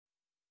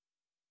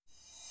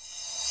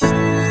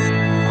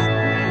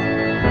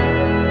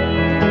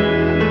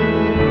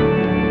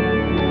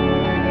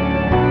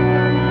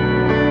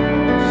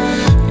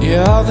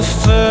You're the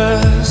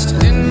first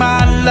in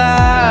my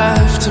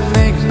life to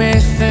make me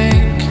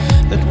think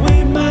that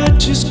we might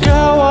just go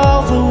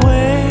all the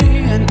way.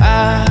 And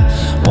I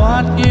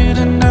want you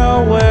to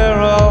know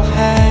we're all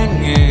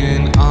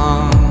hanging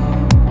on.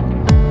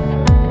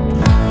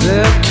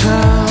 They'll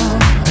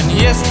come, and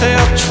yes,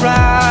 they'll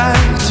try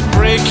to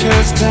break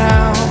us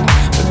down,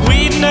 but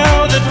we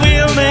know that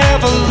we'll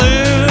never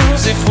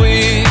lose if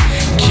we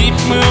keep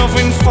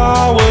moving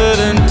forward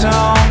and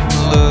don't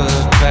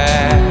look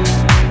back.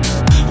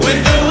 With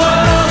the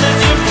world at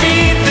your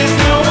feet, there's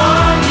no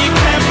one you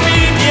can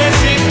beat. Yes,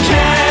 it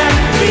can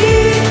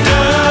be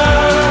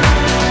done.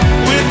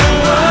 With the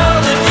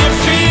world at your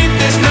feet,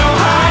 there's no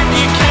height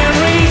you can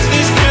reach.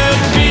 This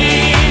could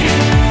be,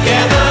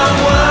 yeah, the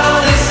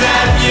world is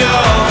at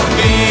your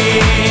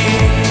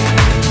feet.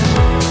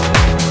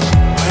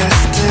 We're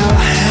still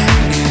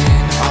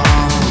hanging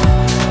on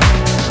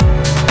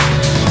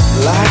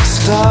like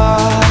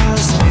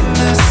stars in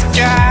the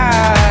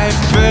sky,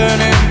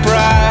 burning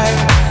bright,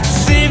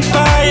 seen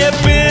by a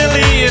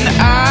billion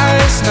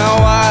eyes. Now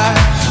I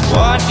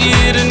want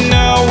you to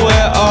know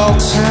we're all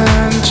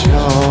turned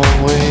your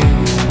way.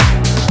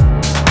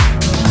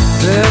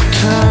 They'll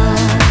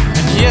come,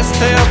 and yes,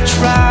 they'll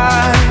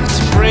try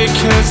to break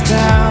us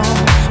down,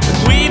 but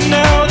we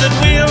know that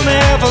we'll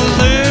never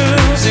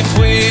lose if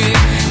we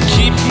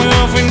keep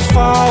moving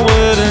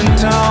forward and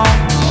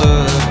don't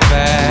look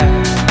back.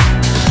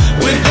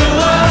 With the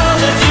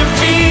world at your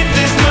feet,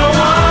 there's no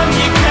one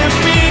you can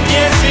beat.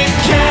 Yes, it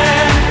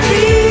can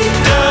be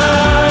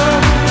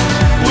done.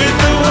 With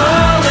the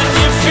world at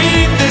your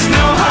feet, there's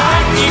no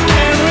height you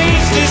can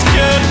reach. This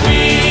could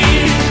be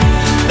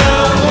the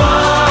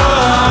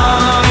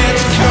one.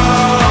 It's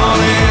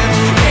calling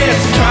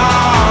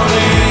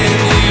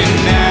you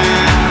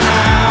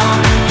now.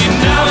 You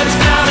know it's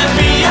gonna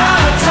be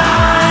our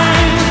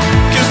time,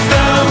 'cause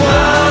the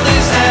world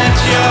is at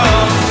your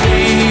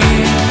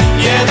feet.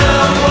 Yeah, the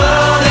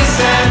world is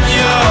at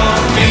your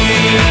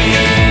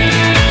feet.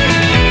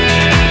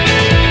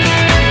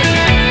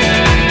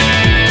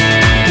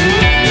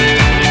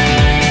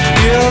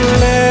 You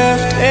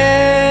lift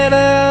it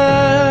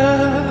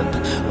up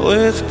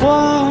with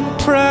one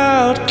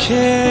proud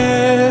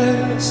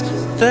kiss.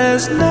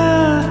 There's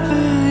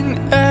nothing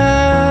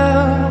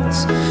else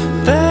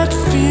that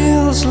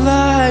feels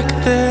like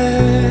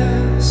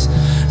this.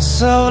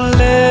 So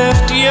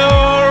lift your